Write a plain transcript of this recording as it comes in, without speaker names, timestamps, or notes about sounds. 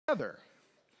together.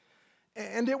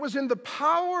 And it was in the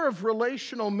power of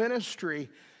relational ministry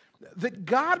that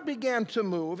God began to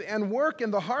move and work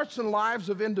in the hearts and lives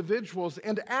of individuals.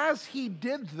 And as he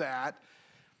did that,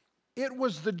 it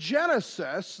was the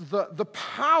genesis, the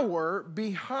power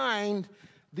behind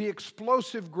the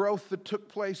explosive growth that took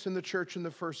place in the church in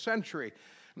the first century.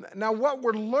 Now, what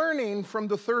we're learning from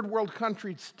the third world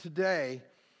countries today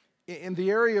in the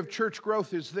area of church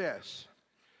growth is this: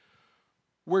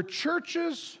 where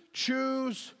churches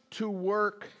choose to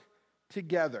work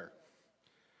together,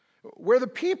 where the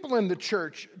people in the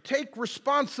church take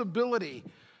responsibility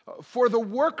for the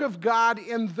work of God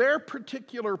in their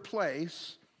particular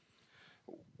place,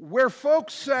 where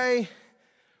folks say,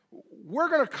 we're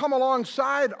going to come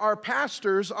alongside our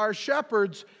pastors, our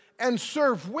shepherds, and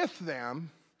serve with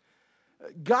them,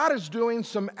 God is doing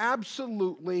some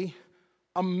absolutely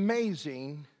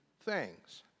amazing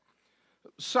things.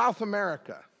 South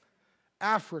America,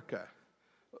 Africa,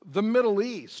 the Middle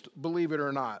East, believe it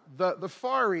or not, the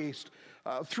Far East,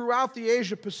 throughout the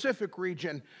Asia-Pacific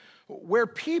region, where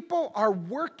people are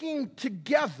working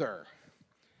together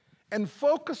and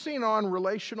focusing on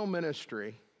relational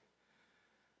ministry,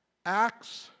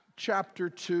 Acts chapter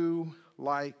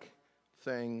 2-like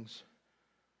things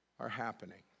are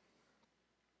happening.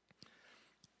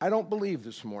 I don't believe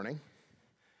this morning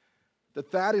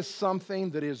that that is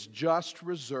something that is just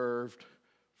reserved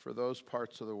for those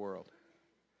parts of the world.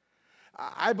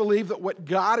 I believe that what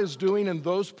God is doing in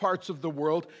those parts of the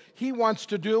world, he wants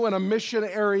to do in a mission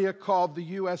area called the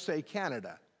USA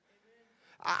Canada.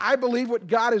 I believe what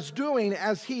God is doing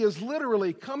as he is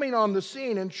literally coming on the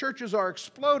scene and churches are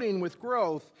exploding with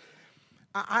growth,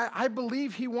 I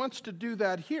believe he wants to do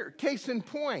that here. Case in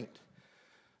point,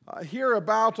 here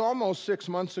about almost 6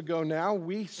 months ago now,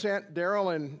 we sent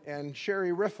Daryl and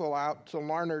Sherry Riffle out to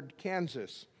Larned,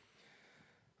 Kansas.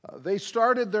 They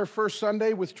started their first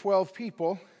Sunday with 12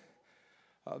 people.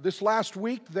 This last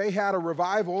week, they had a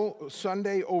revival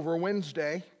Sunday over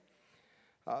Wednesday.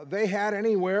 They had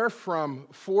anywhere from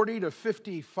 40 to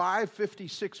 55,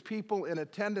 56 people in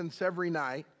attendance every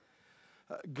night.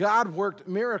 God worked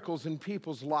miracles in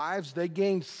people's lives. They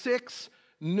gained 6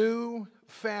 new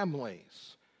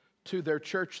families to their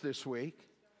church this week.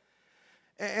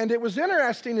 And it was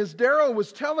interesting, as Daryl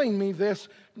was telling me this,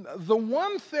 the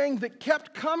one thing that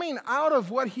kept coming out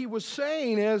of what he was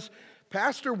saying is,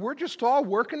 Pastor, we're just all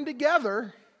working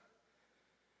together.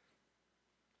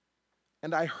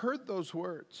 And I heard those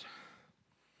words,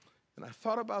 and I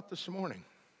thought about this morning.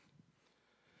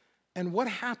 And what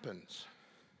happens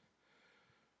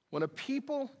when a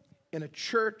people in a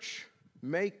church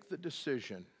make the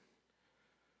decision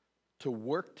to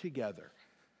work together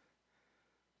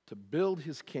to build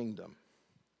his kingdom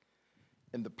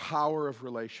in the power of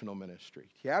relational ministry?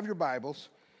 If you have your Bibles,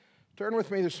 turn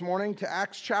with me this morning to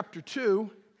Acts chapter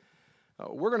 2.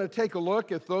 We're going to take a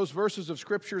look at those verses of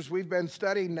scriptures we've been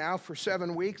studying now for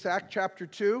 7 weeks. Acts chapter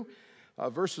 2,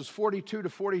 verses 42 to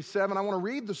 47. I want to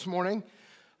read this morning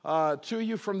to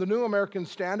you from the New American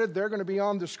Standard. They're going to be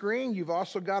on the screen. You've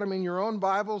also got them in your own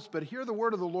Bibles, but hear the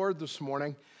word of the Lord this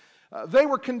morning. They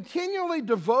were continually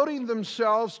devoting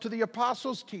themselves to the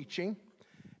apostles' teaching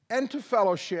and to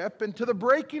fellowship and to the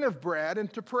breaking of bread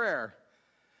and to prayer.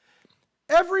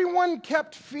 Everyone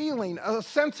kept feeling a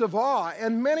sense of awe,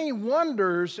 and many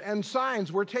wonders and signs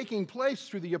were taking place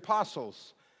through the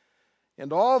apostles.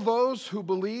 And all those who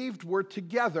believed were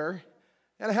together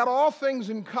and had all things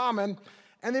in common,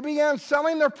 and they began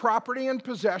selling their property and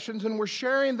possessions and were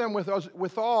sharing them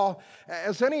with all,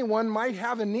 as anyone might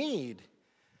have a need.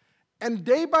 And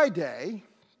day by day,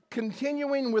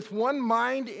 continuing with one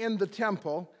mind in the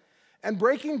temple and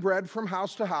breaking bread from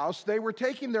house to house, they were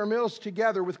taking their meals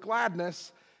together with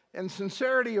gladness and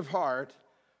sincerity of heart,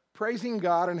 praising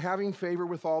God and having favor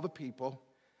with all the people.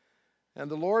 And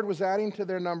the Lord was adding to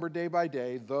their number day by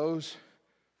day those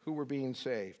who were being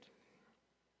saved.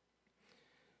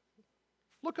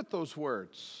 Look at those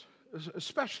words,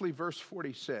 especially verse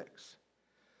 46.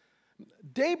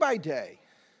 Day by day,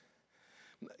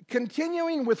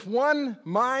 continuing with one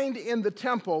mind in the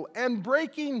temple and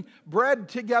breaking bread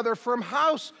together from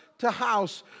house to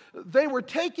house, they were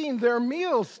taking their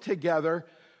meals together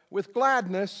with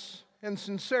gladness and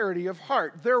sincerity of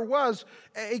heart. There was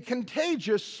a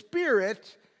contagious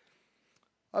spirit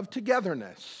of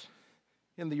togetherness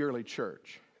in the early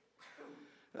church.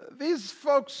 These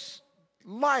folks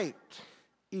liked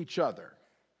each other.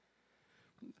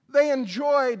 They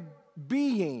enjoyed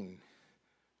being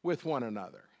with one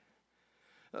another.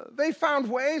 They found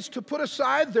ways to put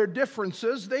aside their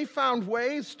differences. They found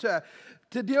ways to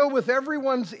to deal with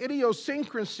everyone's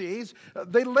idiosyncrasies.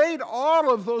 They laid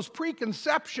all of those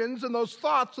preconceptions and those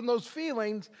thoughts and those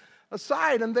feelings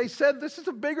aside, and they said, this is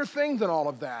a bigger thing than all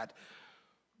of that.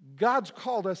 God's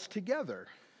called us together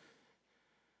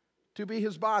to be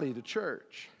His body, the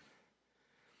church.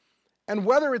 And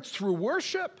whether it's through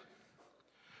worship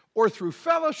or through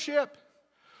fellowship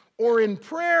or in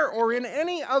prayer or in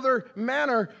any other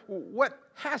manner, what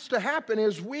has to happen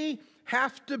is we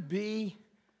have to be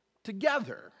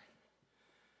together.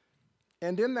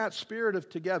 And in that spirit of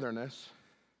togetherness,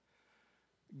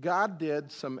 God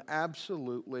did some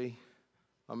absolutely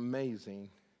amazing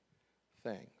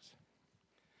things.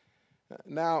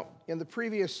 Now, in the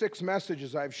previous 6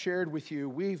 messages I've shared with you,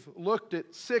 we've looked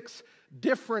at 6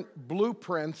 different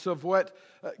blueprints of what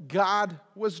God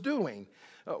was doing.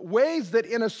 Ways that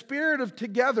in a spirit of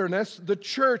togetherness, the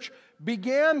church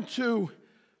began to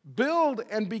build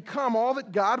and become all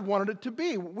that God wanted it to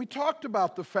be. We talked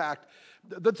about the fact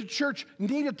that the church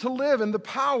needed to live in the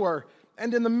power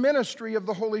and in the ministry of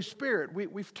the Holy Spirit.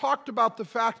 We've talked about the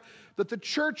fact that the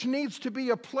church needs to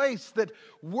be a place that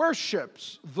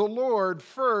worships the Lord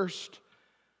first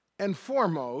and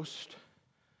foremost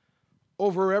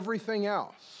over everything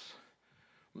else.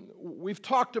 We've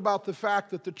talked about the fact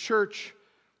that the church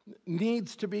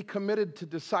needs to be committed to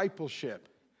discipleship,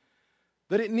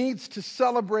 that it needs to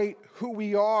celebrate who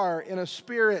we are in a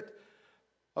spirit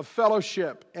of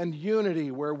fellowship and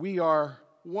unity where we are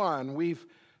one. We've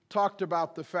talked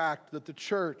about the fact that the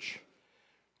church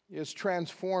is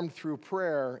transformed through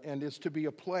prayer and is to be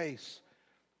a place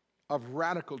of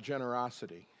radical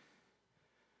generosity.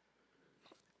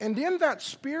 And in that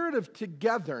spirit of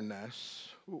togetherness,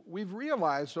 we've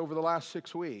realized over the last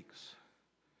 6 weeks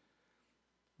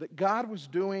that God was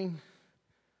doing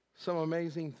some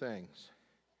amazing things.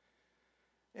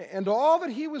 And all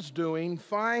that He was doing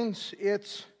finds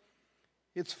its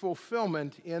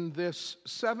fulfillment in this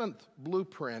 7th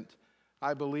blueprint,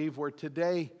 I believe, where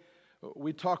today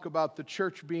we talk about the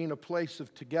church being a place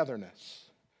of togetherness,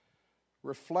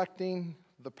 reflecting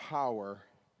the power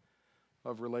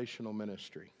of relational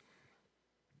ministry.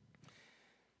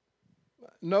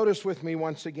 Notice with me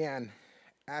once again,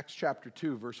 Acts chapter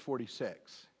 2, verse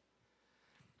 46.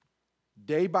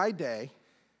 Day by day,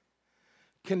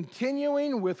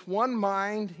 continuing with one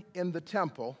mind in the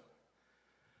temple,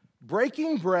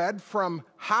 breaking bread from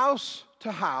house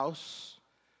to house,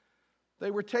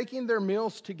 they were taking their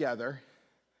meals together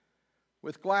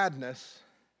with gladness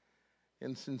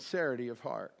and sincerity of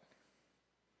heart.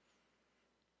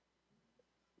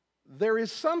 There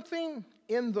is something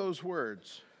in those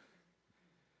words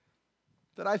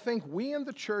that I think we in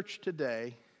the church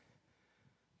today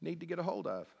need to get a hold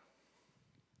of.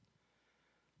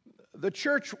 The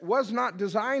church was not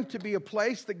designed to be a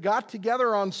place that got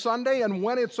together on Sunday and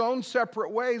went its own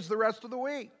separate ways the rest of the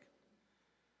week.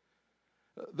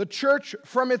 The church,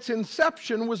 from its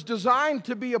inception, was designed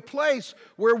to be a place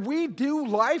where we do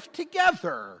life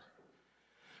together.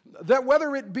 That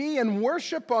whether it be in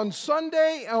worship on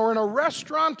Sunday or in a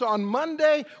restaurant on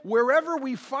Monday, wherever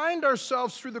we find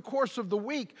ourselves through the course of the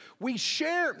week, we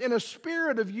share in a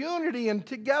spirit of unity and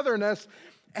togetherness,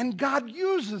 and God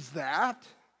uses that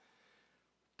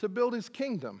to build His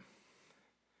kingdom.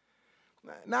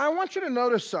 Now, I want you to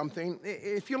notice something.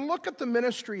 If you look at the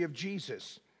ministry of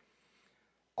Jesus,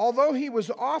 although He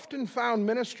was often found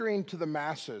ministering to the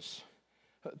masses,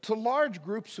 to large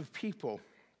groups of people,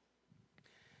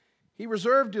 He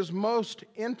reserved His most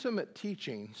intimate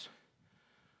teachings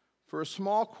for a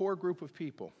small core group of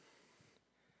people.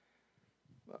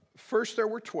 First, there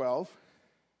were 12,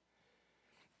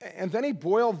 and then He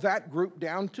boiled that group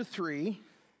down to 3,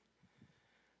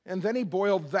 and then He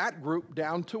boiled that group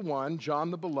down to 1,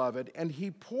 John the Beloved, and He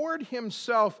poured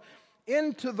Himself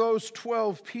into those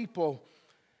 12 people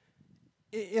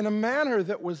in a manner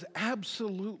that was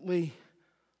absolutely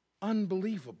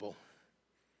unbelievable.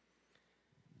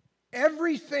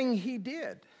 Everything He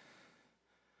did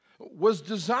was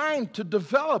designed to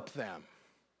develop them,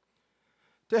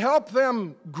 to help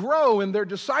them grow in their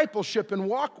discipleship and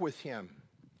walk with Him,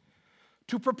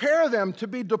 to prepare them to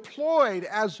be deployed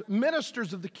as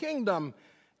ministers of the kingdom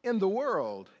in the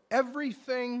world.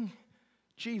 Everything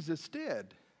Jesus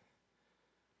did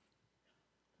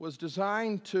was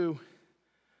designed to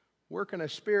work in a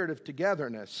spirit of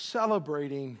togetherness,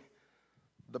 celebrating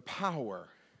the power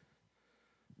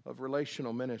of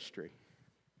relational ministry.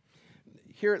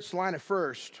 Here at Salina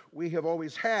First, we have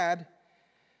always had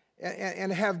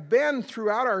and have been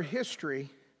throughout our history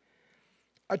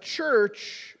a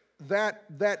church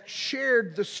that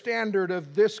shared the standard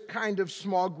of this kind of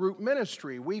small group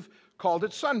ministry. We've called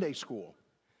it Sunday school.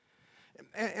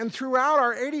 And throughout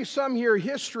our 80-some year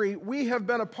history, we have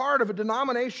been a part of a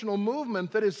denominational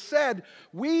movement that has said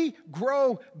we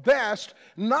grow best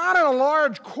not in a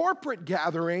large corporate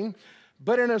gathering,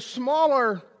 but in a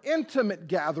smaller, intimate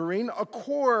gathering, a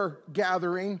core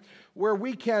gathering where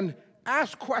we can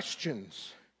ask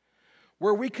questions,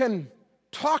 where we can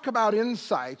talk about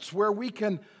insights, where we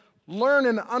can learn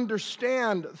and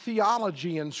understand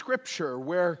theology and Scripture,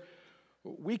 where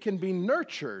we can be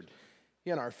nurtured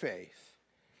in our faith.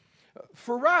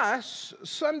 For us,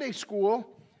 Sunday school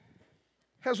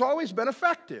has always been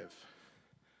effective.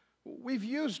 We've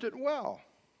used it well.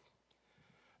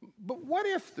 But what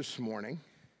if this morning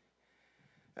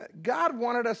God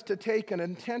wanted us to take an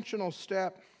intentional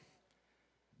step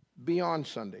beyond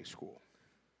Sunday school?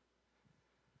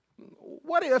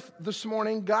 What if this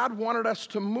morning God wanted us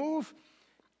to move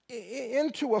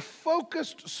into a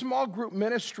focused small group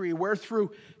ministry where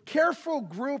through careful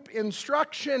group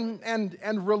instruction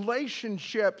and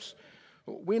relationships,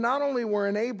 we not only were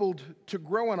enabled to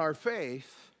grow in our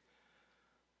faith,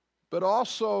 but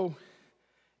also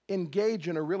engage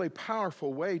in a really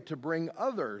powerful way to bring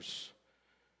others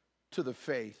to the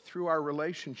faith through our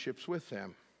relationships with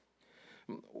them?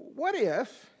 What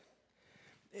if,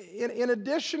 in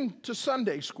addition to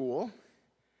Sunday school,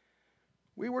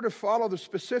 we were to follow the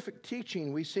specific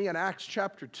teaching we see in Acts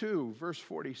chapter 2, verse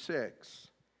 46,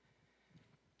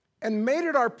 and made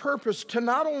it our purpose to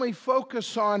not only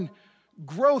focus on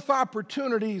growth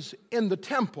opportunities in the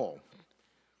temple,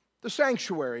 the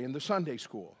sanctuary, and the Sunday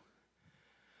school,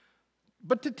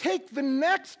 but to take the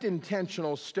next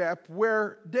intentional step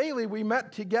where daily we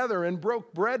met together and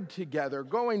broke bread together,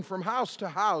 going from house to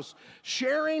house,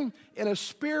 sharing in a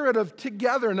spirit of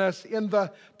togetherness in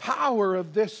the power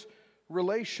of this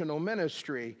relational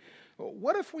ministry.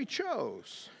 What if we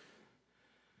chose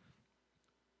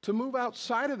to move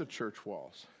outside of the church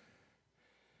walls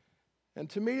and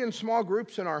to meet in small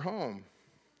groups in our home?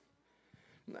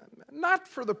 Not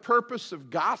for the purpose of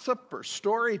gossip or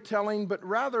storytelling, but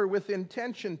rather with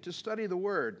intention to study the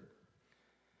Word,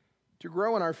 to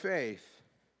grow in our faith,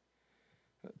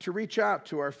 to reach out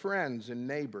to our friends and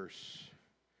neighbors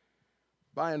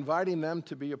by inviting them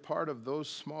to be a part of those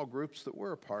small groups that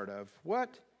we're a part of.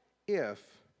 What if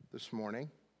this morning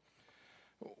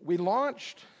we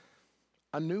launched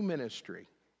a new ministry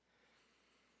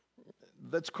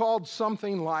that's called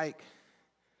something like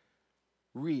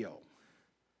Real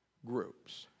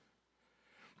Groups?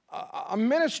 A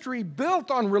ministry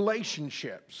built on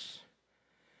relationships,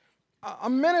 a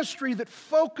ministry that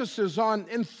focuses on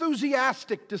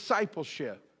enthusiastic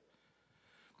discipleship,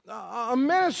 a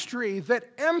ministry that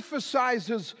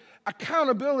emphasizes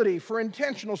accountability for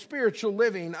intentional spiritual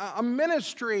living, a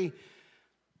ministry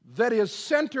that is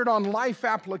centered on life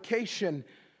application,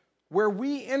 where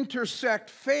we intersect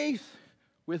faith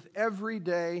with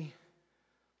everyday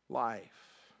life.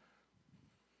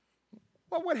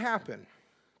 What would happen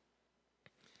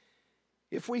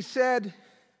if we said,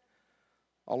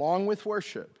 along with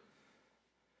worship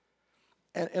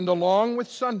and along with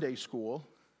Sunday school,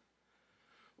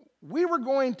 we were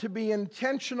going to be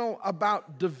intentional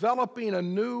about developing a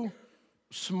new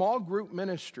small group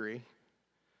ministry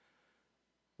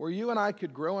where you and I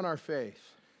could grow in our faith,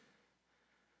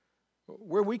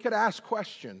 where we could ask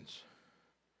questions,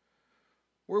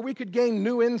 where we could gain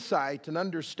new insight and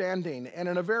understanding, and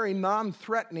in a very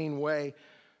non-threatening way,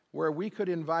 where we could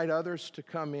invite others to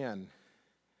come in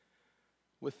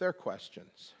with their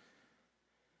questions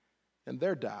and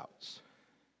their doubts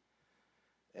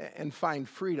and find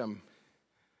freedom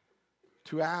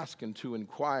to ask and to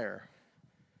inquire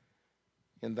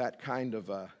in that kind of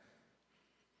a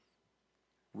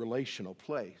relational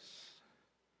place.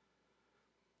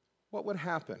 What would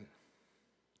happen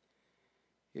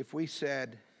if we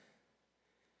said,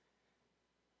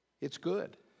 it's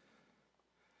good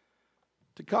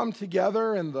to come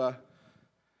together in the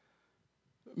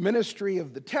ministry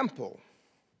of the temple,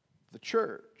 the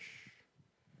church,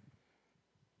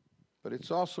 but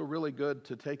it's also really good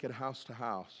to take it house to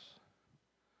house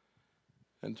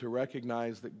and to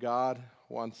recognize that God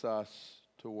wants us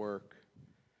to work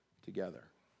together?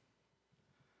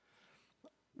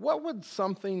 What would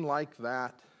something like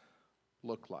that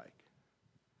look like?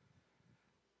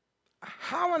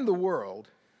 How in the world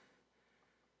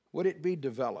would it be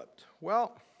developed?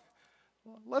 Well,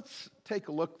 let's take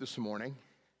a look this morning,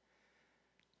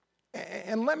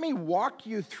 and let me walk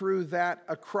you through that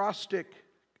acrostic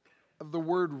of the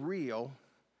word real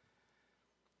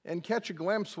and catch a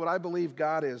glimpse what I believe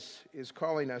God is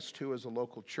calling us to as a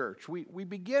local church. We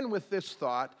begin with this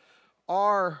thought,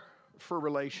 R for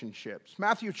relationships.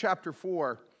 Matthew chapter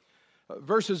 4,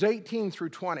 verses 18 through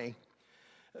 20.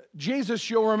 Jesus,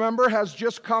 you'll remember, has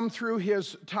just come through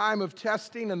his time of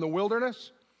testing in the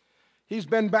wilderness. He's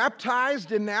been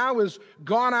baptized and now is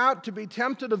gone out to be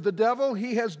tempted of the devil.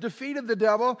 He has defeated the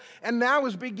devil and now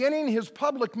is beginning his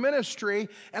public ministry.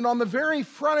 And on the very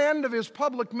front end of his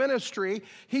public ministry,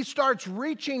 he starts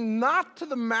reaching not to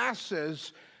the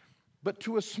masses, but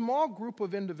to a small group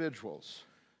of individuals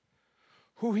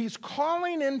who he's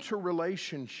calling into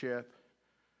relationship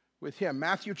with him.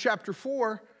 Matthew chapter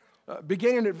 4,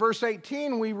 beginning at verse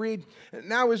 18, we read,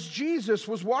 "Now as Jesus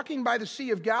was walking by the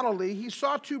Sea of Galilee, he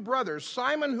saw two brothers,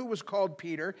 Simon, who was called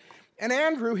Peter, and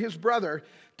Andrew, his brother,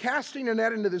 casting a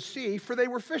net into the sea, for they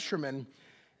were fishermen.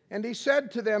 And he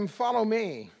said to them, 'Follow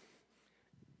me,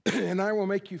 and I will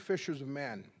make you fishers of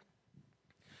men.'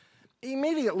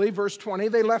 Immediately," verse 20,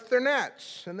 "they left their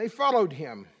nets, and they followed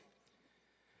him.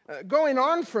 Going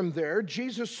on from there,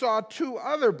 Jesus saw two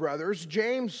other brothers,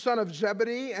 James, son of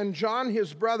Zebedee, and John,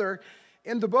 his brother,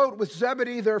 in the boat with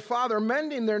Zebedee, their father,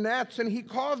 mending their nets, and he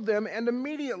called them, and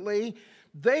immediately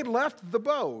they left the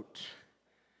boat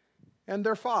and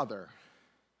their father,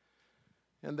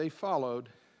 and they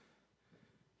followed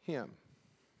him."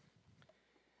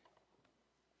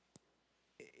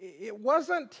 It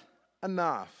wasn't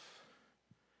enough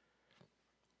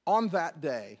on that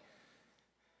day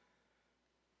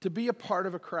to be a part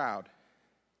of a crowd.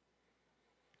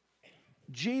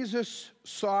 Jesus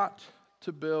sought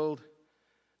to build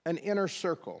an inner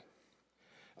circle,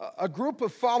 a group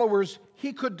of followers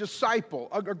he could disciple,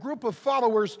 a group of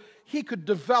followers he could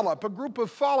develop, a group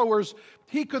of followers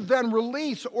he could then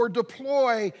release or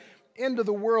deploy into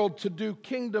the world to do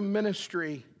kingdom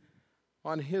ministry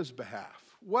on his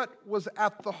behalf. What was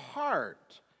at the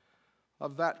heart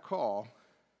of that call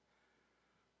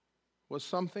was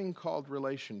something called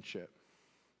relationship,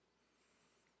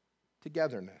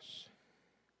 togetherness.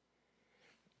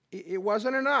 It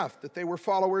wasn't enough that they were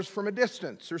followers from a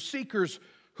distance or seekers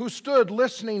who stood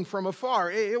listening from afar.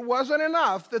 It wasn't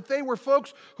enough that they were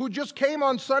folks who just came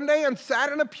on Sunday and sat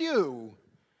in a pew.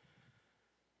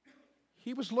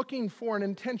 He was looking for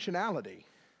an intentionality,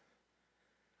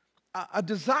 a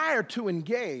desire to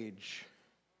engage,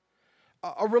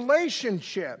 a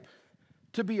relationship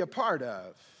to be a part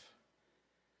of.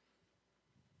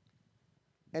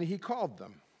 And he called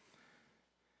them.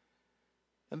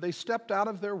 And they stepped out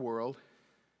of their world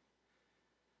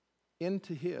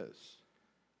into his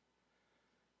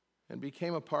and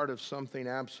became a part of something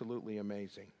absolutely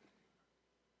amazing.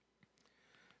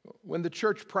 When the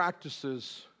church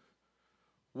practices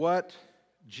what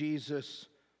Jesus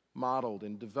modeled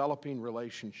in developing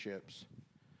relationships,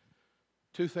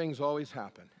 two things always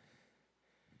happen.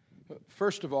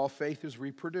 First of all, faith is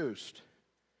reproduced.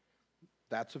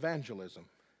 That's evangelism.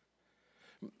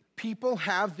 People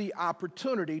have the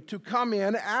opportunity to come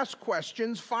in, ask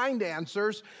questions, find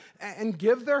answers, and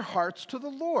give their hearts to the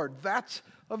Lord. That's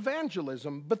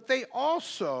evangelism. But they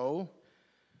also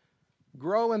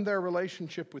grow in their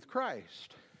relationship with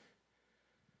Christ.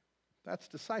 That's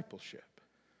discipleship.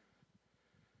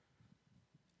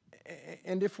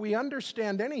 And if we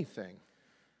understand anything,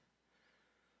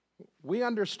 we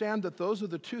understand that those are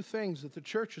the two things that the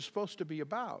church is supposed to be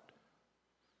about.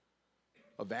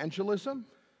 Evangelism,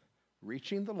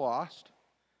 reaching the lost,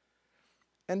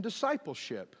 and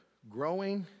discipleship,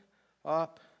 growing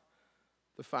up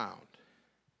the found.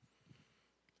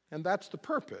 And that's the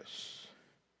purpose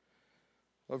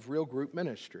of real group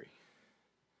ministry.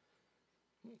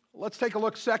 Let's take a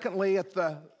look, secondly, at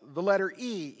the letter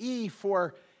E. E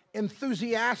for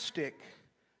enthusiastic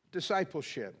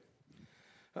discipleship.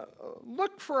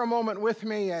 Look for a moment with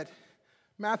me at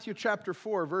Matthew chapter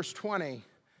 4, verse 20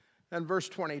 and verse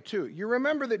 22. You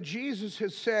remember that Jesus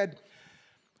has said,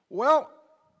 well,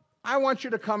 I want you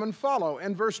to come and follow.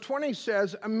 And verse 20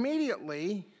 says,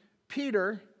 immediately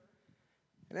Peter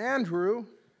and Andrew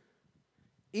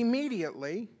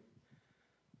immediately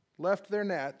left their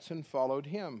nets and followed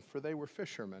him, for they were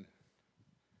fishermen.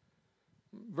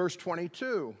 Verse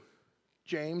 22,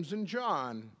 James and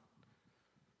John,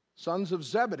 sons of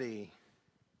Zebedee,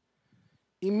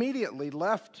 immediately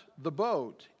left the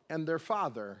boat and their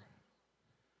father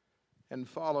and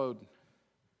followed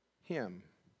him.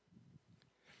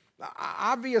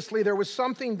 Obviously, there was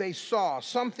something they saw,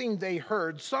 something they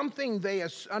heard, something they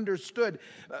understood,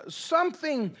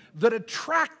 something that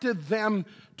attracted them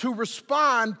to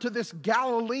respond to this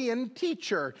Galilean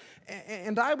teacher.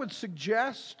 And I would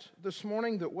suggest this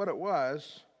morning that what it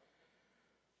was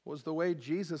the way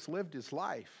Jesus lived his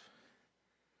life.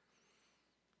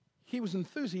 He was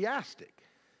enthusiastic.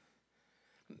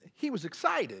 He was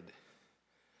excited.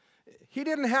 He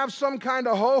didn't have some kind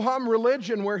of ho-hum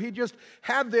religion where he just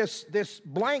had this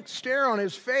blank stare on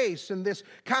his face and this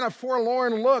kind of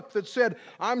forlorn look that said,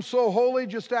 I'm so holy,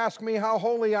 just ask me how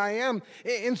holy I am.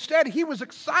 Instead, he was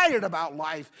excited about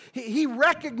life. He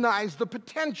recognized the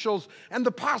potentials and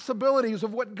the possibilities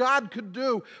of what God could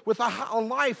do with a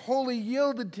life wholly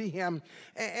yielded to him.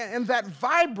 And that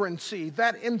vibrancy,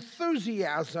 that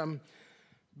enthusiasm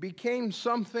became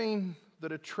something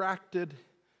that attracted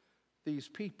these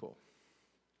people.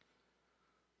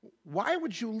 Why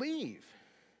would you leave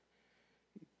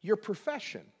your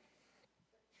profession?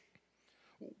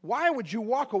 Why would you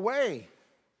walk away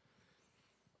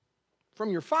from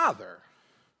your father,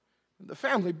 the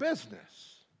family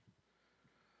business?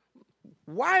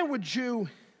 Why would you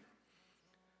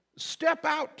step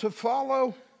out to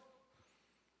follow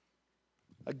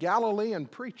a Galilean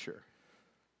preacher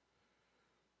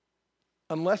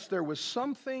unless there was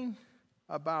something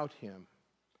about him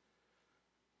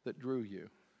that drew you?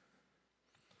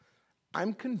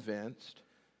 I'm convinced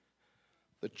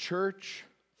the church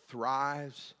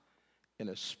thrives in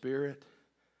a spirit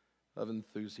of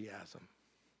enthusiasm.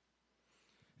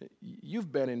 You've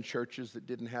been in churches that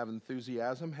didn't have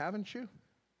enthusiasm, haven't you?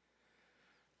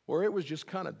 Where it was just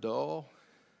kind of dull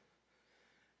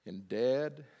and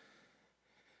dead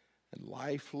and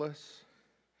lifeless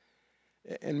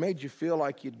and made you feel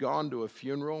like you'd gone to a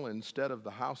funeral instead of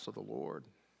the house of the Lord.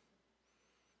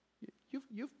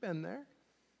 You've been there.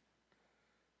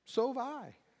 So have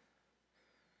I.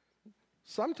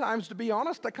 Sometimes, to be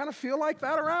honest, I kind of feel like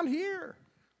that around here.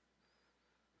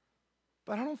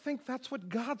 But I don't think that's what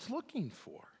God's looking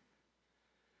for.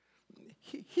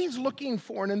 He's looking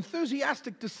for an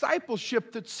enthusiastic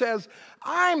discipleship that says,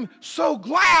 I'm so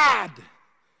glad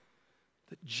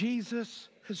that Jesus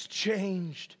has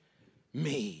changed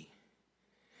me.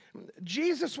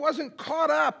 Jesus wasn't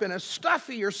caught up in a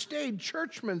stuffy or staid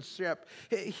churchmanship.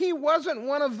 He wasn't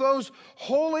one of those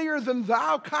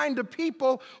holier-than-thou kind of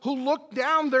people who looked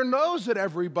down their nose at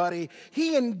everybody.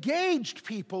 He engaged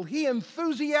people. He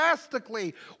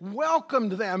enthusiastically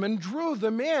welcomed them and drew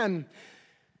them in.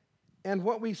 And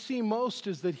what we see most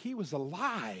is that he was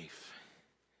alive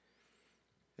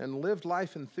and lived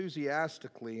life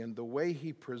enthusiastically, and the way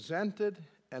he presented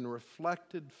and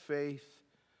reflected faith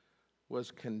was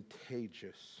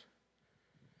contagious.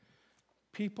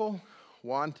 People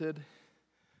wanted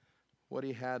what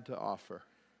he had to offer.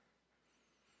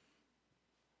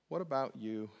 What about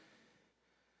you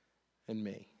and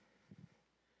me?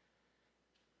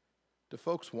 Do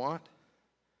folks want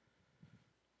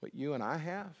what you and I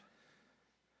have?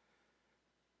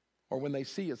 Or when they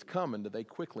see us coming, do they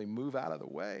quickly move out of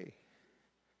the way?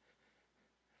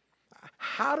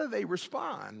 How do they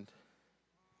respond?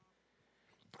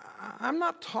 I'm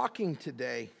not talking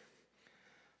today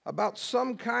about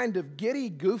some kind of giddy,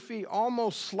 goofy,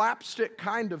 almost slapstick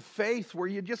kind of faith where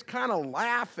you just kind of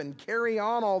laugh and carry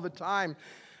on all the time.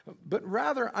 But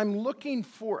rather, I'm looking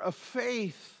for a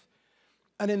faith,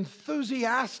 an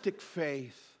enthusiastic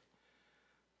faith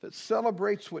that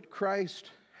celebrates what Christ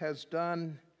has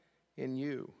done in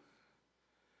you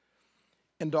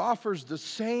and offers the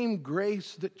same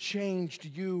grace that changed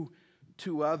you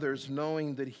to others,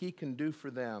 knowing that he can do for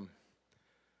them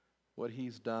what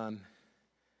he's done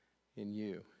in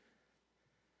you.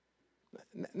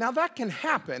 Now that can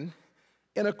happen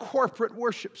in a corporate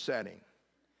worship setting,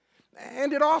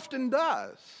 and it often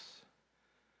does.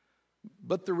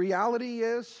 But the reality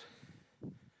is,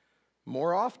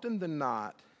 more often than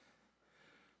not,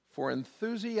 for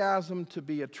enthusiasm to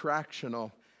be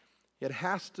attractional, it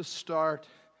has to start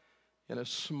in a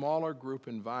smaller group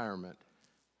environment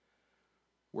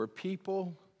where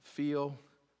people feel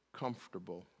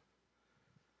comfortable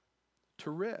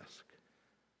to risk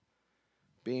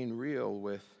being real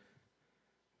with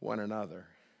one another.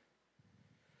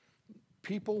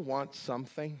 People want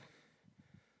something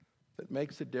that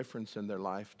makes a difference in their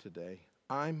life today.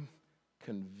 I'm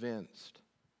convinced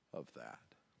of that.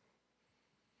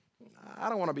 I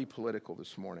don't want to be political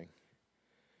this morning,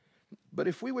 but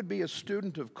if we would be a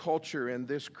student of culture in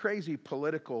this crazy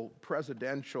political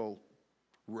presidential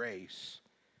race,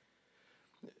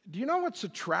 do you know what's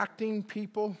attracting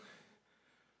people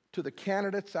to the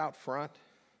candidates out front?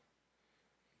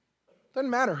 Doesn't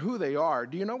matter who they are.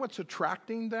 Do you know what's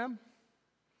attracting them?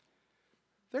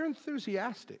 They're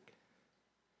enthusiastic.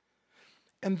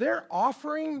 And they're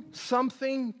offering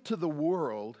something to the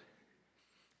world,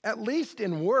 at least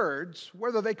in words.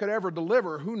 Whether they could ever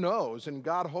deliver, who knows? And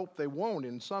God hope they won't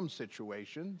in some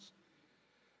situations.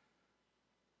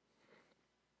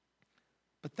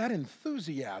 But that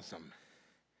enthusiasm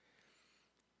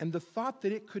and the thought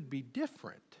that it could be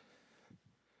different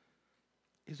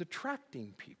is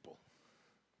attracting people.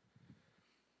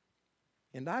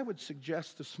 And I would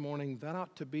suggest this morning that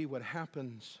ought to be what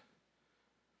happens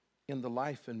in the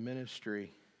life and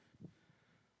ministry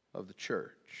of the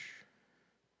church.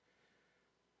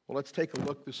 Well, let's take a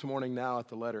look this morning now at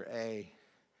the letter A.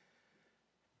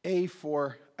 A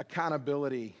for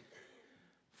accountability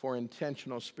for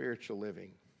intentional spiritual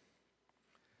living.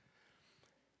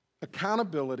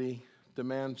 Accountability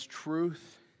demands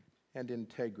truth and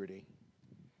integrity,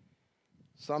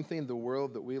 something the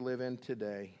world that we live in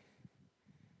today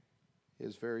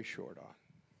is very short on.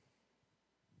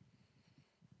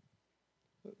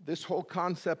 This whole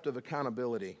concept of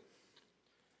accountability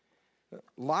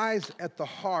lies at the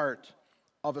heart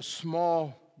of a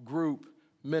small group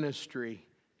ministry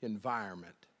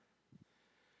environment.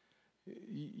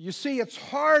 You see, it's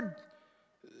hard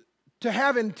to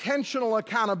have intentional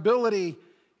accountability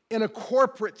in a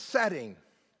corporate setting.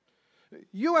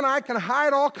 You and I can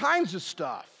hide all kinds of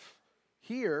stuff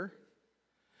here,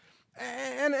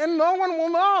 and no one will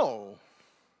know.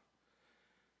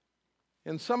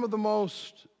 And some of the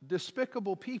most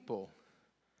despicable people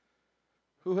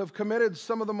who have committed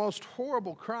some of the most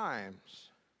horrible crimes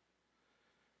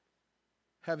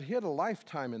have hid a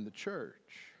lifetime in the church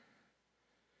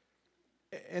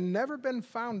and never been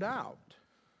found out.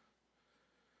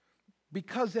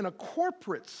 Because in a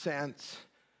corporate sense,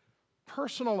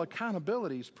 personal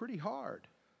accountability is pretty hard.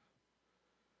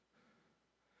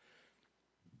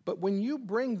 But when you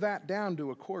bring that down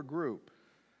to a core group,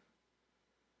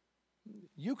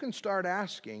 you can start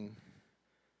asking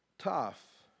tough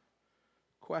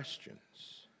questions.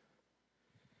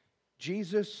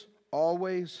 Jesus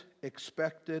always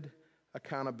expected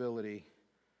accountability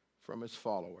from his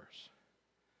followers.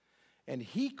 And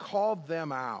he called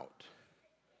them out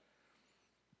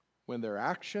when their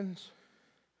actions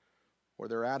or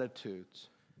their attitudes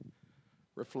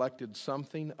reflected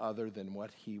something other than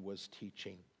what he was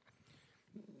teaching.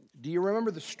 Do you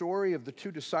remember the story of the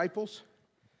two disciples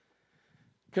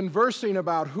conversing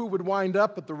about who would wind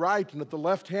up at the right and at the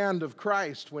left hand of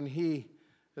Christ when he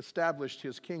established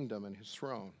his kingdom and his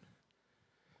throne?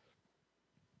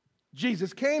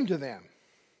 Jesus came to them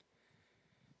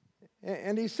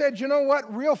and he said, you know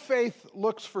what? Real faith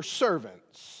looks for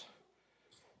servants,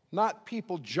 not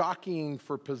people jockeying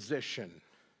for position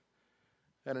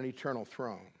at an eternal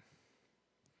throne.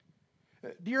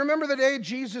 Do you remember the day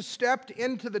Jesus stepped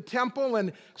into the temple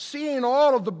and seeing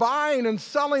all of the buying and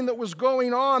selling that was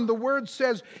going on, the word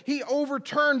says he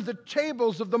overturned the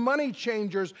tables of the money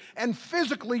changers and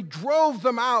physically drove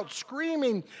them out,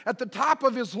 screaming at the top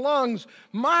of his lungs,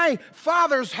 "My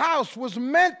Father's house was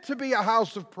meant to be a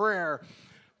house of prayer,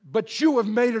 but you have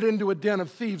made it into a den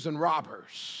of thieves and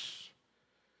robbers."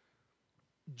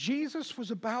 Jesus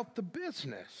was about the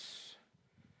business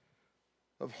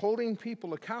of holding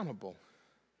people accountable.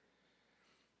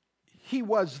 He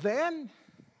was then,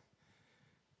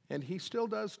 and he still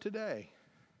does today.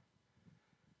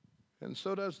 And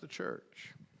so does the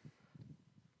church.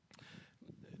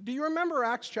 Do you remember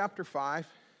Acts chapter 5?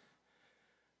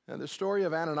 And the story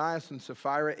of Ananias and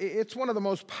Sapphira? It's one of the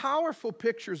most powerful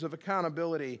pictures of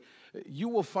accountability you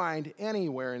will find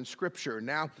anywhere in Scripture.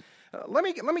 Now, let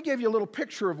me give you a little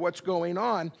picture of what's going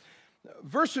on.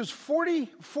 Verses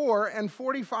 44 and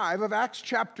 45 of Acts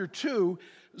chapter 2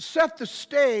 set the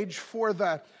stage for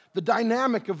the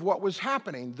dynamic of what was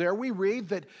happening. There we read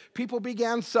that people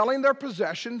began selling their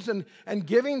possessions and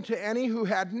giving to any who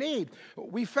had need.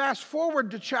 We fast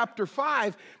forward to chapter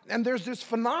 5, and there's this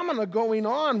phenomena going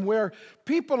on where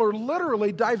people are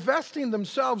literally divesting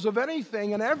themselves of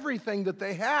anything and everything that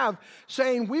they have,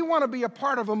 saying, we want to be a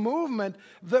part of a movement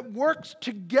that works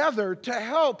together to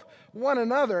help one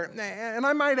another. And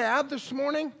I might add this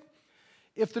morning,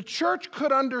 if the church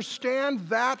could understand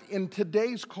that in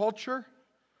today's culture,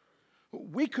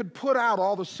 we could put out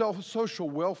all the social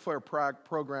welfare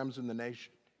programs in the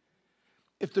nation.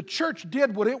 If the church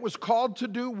did what it was called to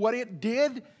do, what it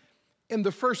did in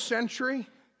the first century,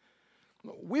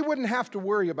 we wouldn't have to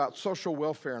worry about social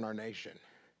welfare in our nation,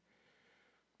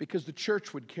 because the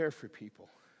church would care for people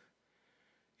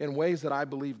in ways that I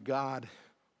believe God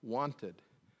wanted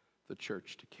the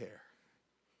church to care.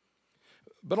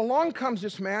 But along comes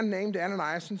this man named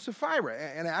Ananias and Sapphira,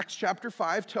 and Acts chapter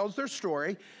 5 tells their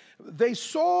story. They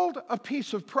sold a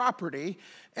piece of property,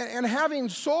 and having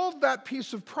sold that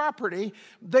piece of property,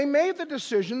 they made the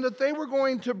decision that they were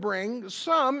going to bring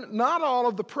some, not all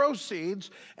of the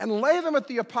proceeds, and lay them at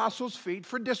the apostles' feet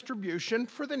for distribution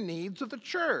for the needs of the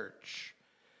church.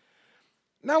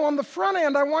 Now, on the front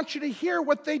end, I want you to hear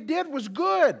what they did was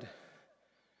good.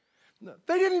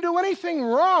 They didn't do anything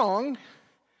wrong.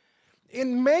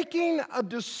 in making a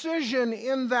decision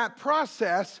in that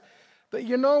process that,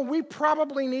 we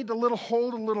probably need to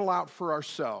hold a little out for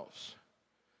ourselves.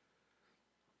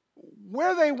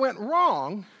 Where they went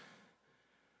wrong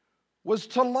was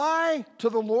to lie to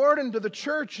the Lord and to the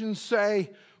church and say,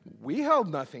 we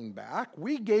held nothing back.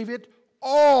 We gave it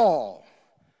all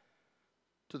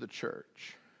to the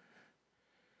church.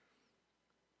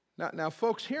 Now,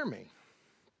 folks, hear me.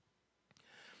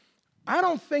 I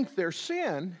don't think their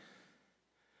sin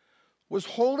was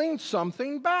holding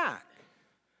something back.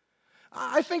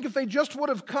 I think if they just would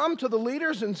have come to the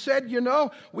leaders and said,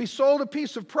 we sold a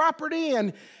piece of property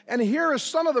and here is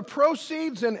some of the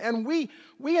proceeds and we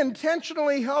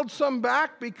intentionally held some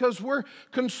back because we're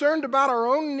concerned about our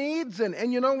own needs and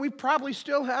we probably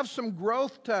still have some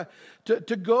growth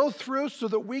to go through so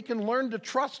that we can learn to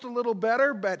trust a little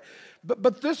better,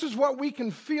 but this is what we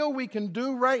can feel we can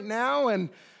do right now and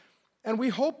we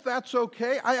hope that's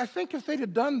okay. I think if they'd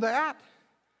have done that,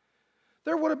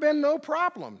 there would have been no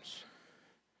problems.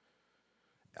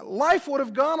 Life would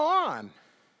have gone on.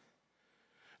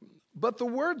 But the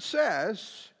Word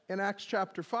says in Acts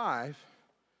chapter 5,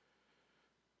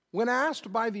 when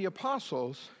asked by the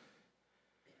apostles,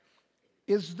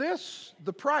 is this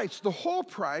the price, the whole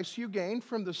price you gained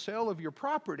from the sale of your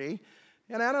property?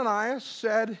 And Ananias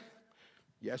said,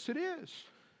 yes, it is.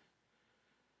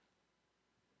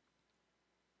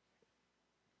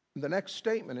 The next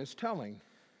statement is telling,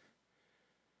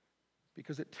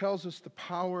 because it tells us the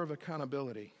power of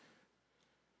accountability.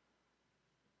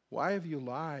 Why have you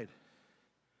lied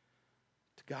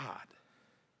to God?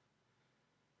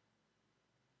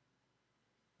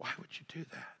 Why would you do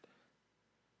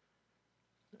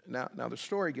that? Now the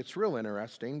story gets real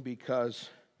interesting because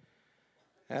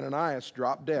Ananias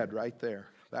dropped dead right there.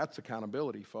 That's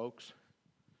accountability, folks.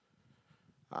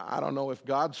 I don't know if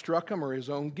God struck him or his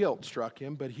own guilt struck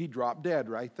him, but he dropped dead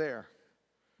right there.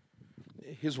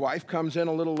 His wife comes in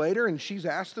a little later and she's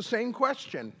asked the same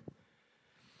question.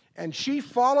 And she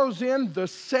follows in the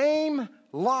same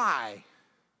lie.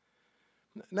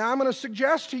 Now I'm going to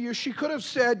suggest to you, she could have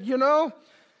said,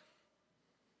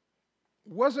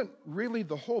 wasn't really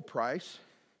the whole price.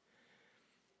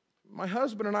 My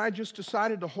husband and I just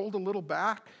decided to hold a little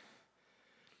back.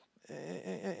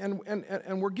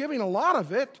 And we're giving a lot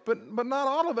of it, but not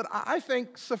all of it. I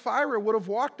think Sapphira would have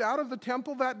walked out of the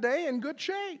temple that day in good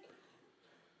shape.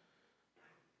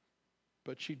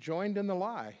 But she joined in the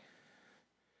lie.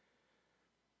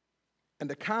 And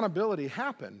accountability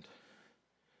happened.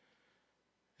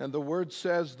 And the Word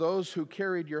says, those who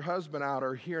carried your husband out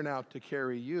are here now to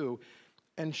carry you.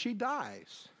 And she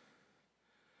dies.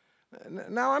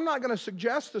 Now, I'm not going to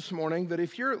suggest this morning that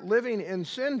if you're living in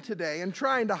sin today and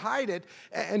trying to hide it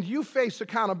and you face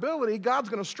accountability, God's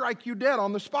going to strike you dead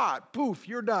on the spot. Poof,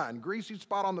 you're done. Greasy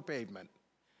spot on the pavement.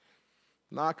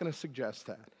 Not going to suggest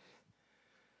that.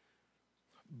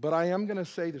 But I am going to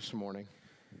say this morning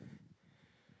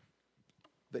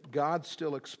that God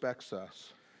still expects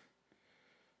us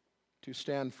to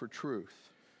stand for truth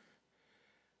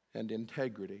and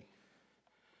integrity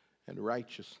and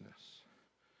righteousness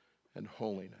and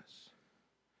holiness.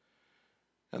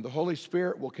 And the Holy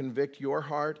Spirit will convict your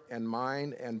heart and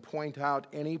mine and point out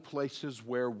any places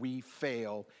where we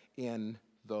fail in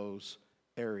those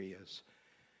areas.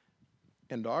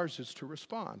 And ours is to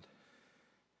respond.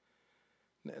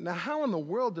 Now, how in the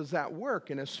world does that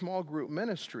work in a small group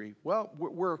ministry? Well,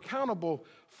 we're accountable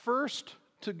first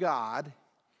to God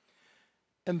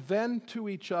and then to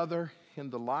each other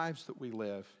in the lives that we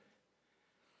live.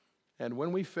 And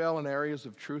when we fail in areas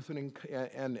of truth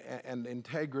and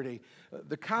integrity,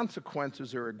 the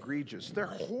consequences are egregious. They're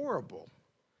horrible.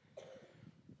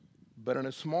 But in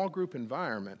a small group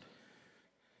environment,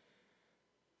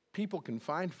 people can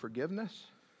find forgiveness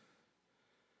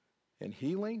and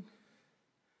healing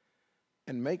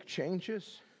and make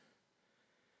changes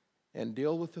and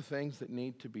deal with the things that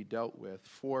need to be dealt with.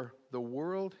 For the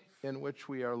world in which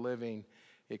we are living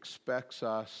expects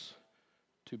us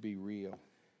to be real,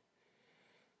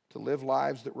 to live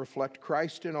lives that reflect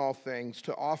Christ in all things,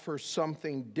 to offer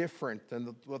something different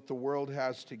than what the world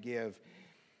has to give.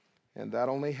 And that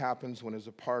only happens when, as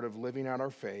a part of living out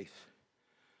our faith,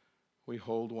 we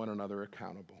hold one another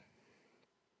accountable.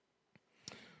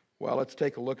 Well, let's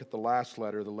take a look at the last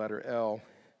letter, the letter L,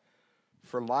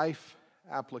 for life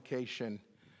application,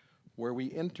 where we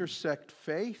intersect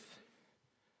faith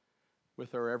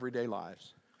with our everyday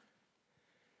lives.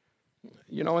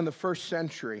 In the first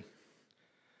century,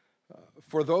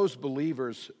 for those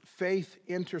believers, faith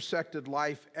intersected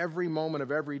life every moment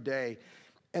of every day,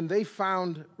 and they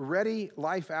found ready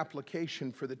life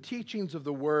application for the teachings of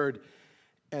the Word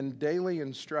and daily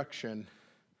instruction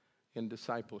in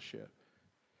discipleship.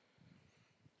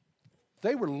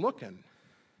 They were looking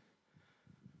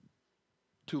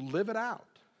to live it out.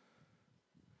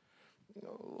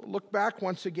 Look back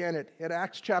once again at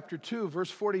Acts chapter 2,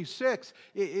 verse 46.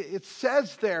 It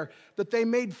says there that they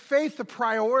made faith a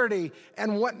priority,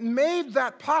 and what made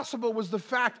that possible was the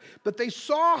fact that they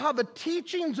saw how the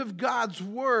teachings of God's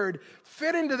Word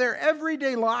fit into their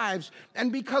everyday lives,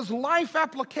 and because life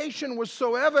application was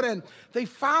so evident, they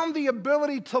found the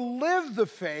ability to live the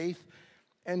faith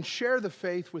and share the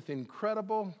faith with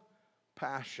incredible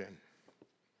passion.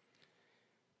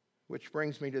 Which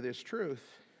brings me to this truth.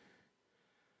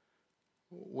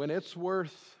 When it's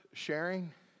worth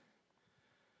sharing,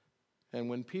 and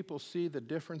when people see the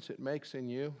difference it makes in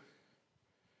you,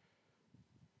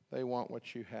 they want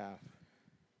what you have.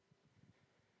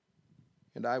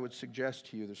 And I would suggest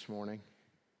to you this morning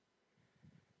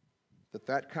that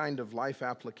that kind of life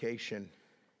application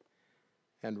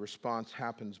and response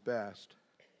happens best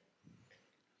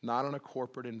not in a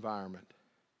corporate environment,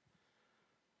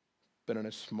 but in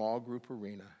a small group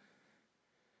arena,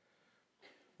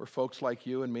 where folks like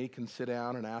you and me can sit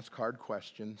down and ask hard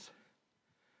questions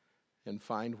and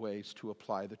find ways to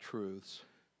apply the truths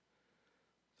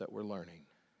that we're learning.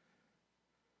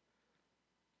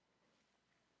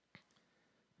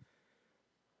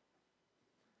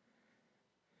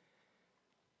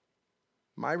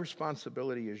 My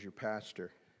responsibility as your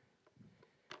pastor,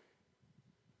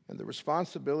 and the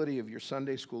responsibility of your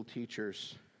Sunday school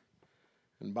teachers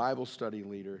and Bible study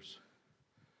leaders,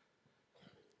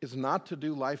 is not to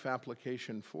do life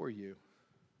application for you.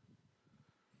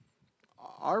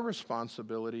 Our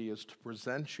responsibility is to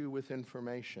present you with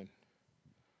information,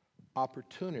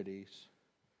 opportunities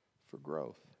for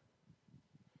growth.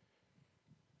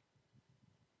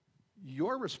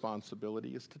 Your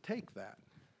responsibility is to take that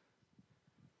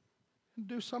and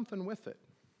do something with it.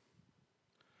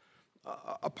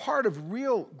 A part of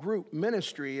real group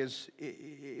ministry is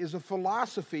a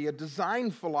philosophy, a design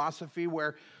philosophy,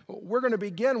 where we're going to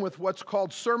begin with what's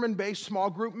called sermon-based small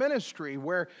group ministry,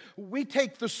 where we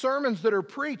take the sermons that are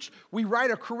preached, we write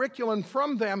a curriculum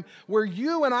from them, where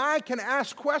you and I can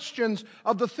ask questions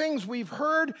of the things we've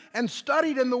heard and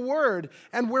studied in the Word,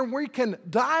 and where we can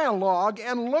dialogue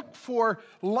and look for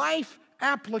life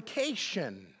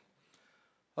application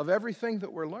of everything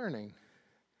that we're learning.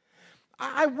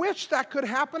 I wish that could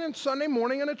happen in Sunday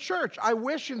morning in a church. I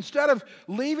wish instead of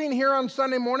leaving here on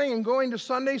Sunday morning and going to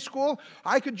Sunday school,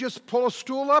 I could just pull a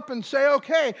stool up and say,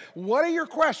 okay, what are your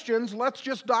questions? Let's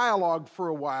just dialogue for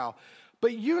a while.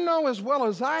 But you know as well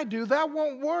as I do, that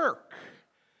won't work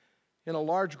in a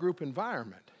large group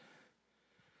environment.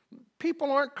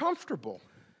 People aren't comfortable.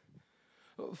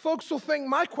 Folks will think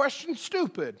my question's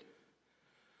stupid.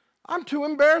 I'm too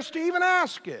embarrassed to even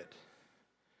ask it.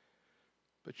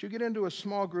 But you get into a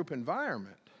small group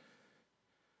environment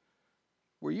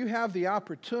where you have the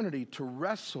opportunity to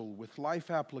wrestle with life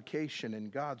application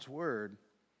in God's Word,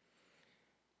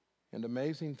 and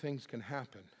amazing things can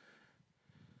happen.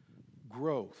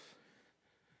 Growth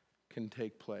can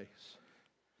take place.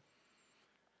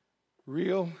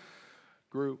 Real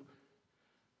group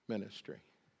ministry.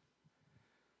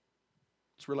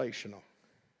 It's relational.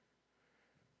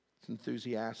 It's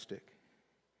enthusiastic.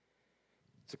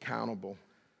 It's accountable.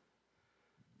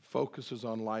 Focuses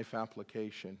on life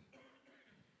application.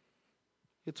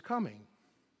 It's coming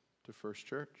to First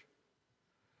Church.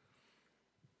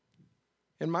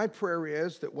 And my prayer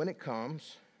is that when it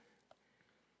comes,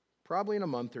 probably in a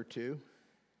month or two,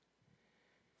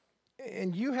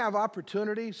 and you have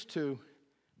opportunities to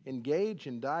engage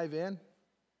and dive in,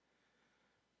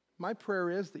 my prayer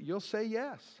is that you'll say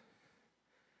yes.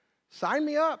 Sign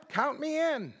me up, count me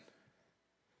in.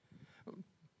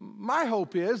 My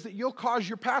hope is that you'll cause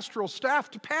your pastoral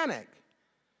staff to panic,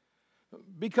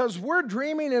 because we're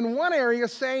dreaming in one area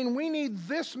saying we need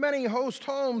this many host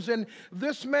homes and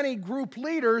this many group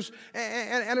leaders,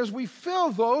 and as we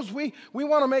fill those, we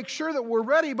want to make sure that we're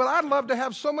ready, but I'd love to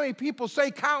have so many people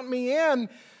say, count me in,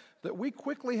 that we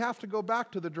quickly have to go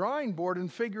back to the drawing board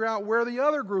and figure out where the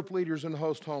other group leaders and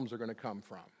host homes are going to come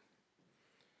from.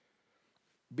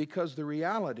 Because the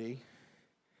reality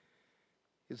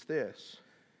is this: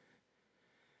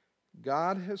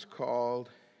 God has called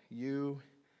you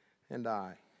and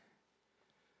I,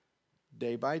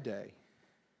 day by day,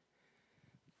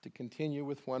 to continue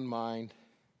with one mind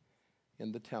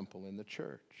in the temple, in the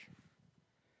church,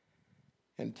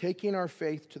 and taking our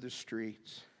faith to the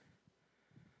streets,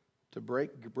 to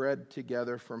break bread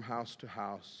together from house to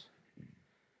house,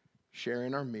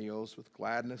 sharing our meals with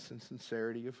gladness and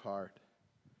sincerity of heart,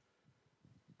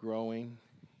 growing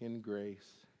in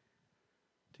grace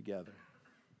together.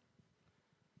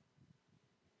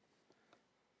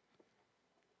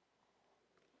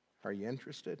 Are you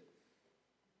interested?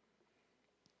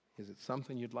 Is it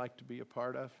something you'd like to be a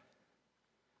part of?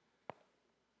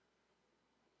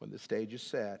 When the stage is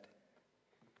set,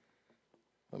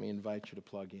 let me invite you to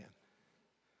plug in.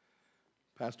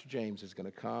 Pastor James is going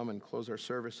to come and close our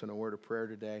service in a word of prayer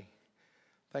today.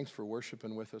 Thanks for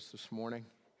worshiping with us this morning.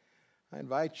 I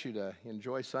invite you to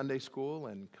enjoy Sunday school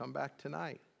and come back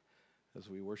tonight as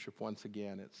we worship once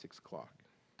again at 6 o'clock.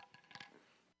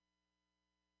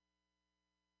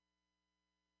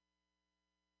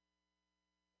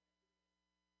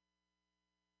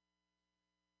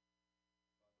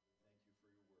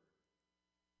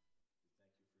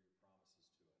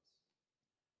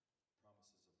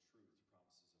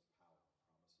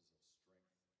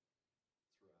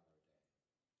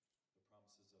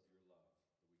 Promises of your love that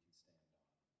we can stand on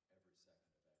every second of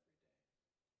every day.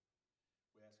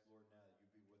 We ask, Lord, now that you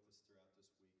be with us throughout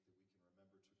this week, that we can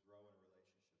remember to grow in a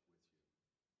relationship with you.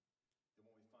 That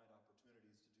when we find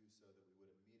opportunities to do so, that we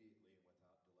would immediately and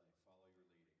without delay follow your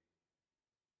leading,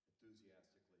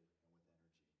 enthusiastically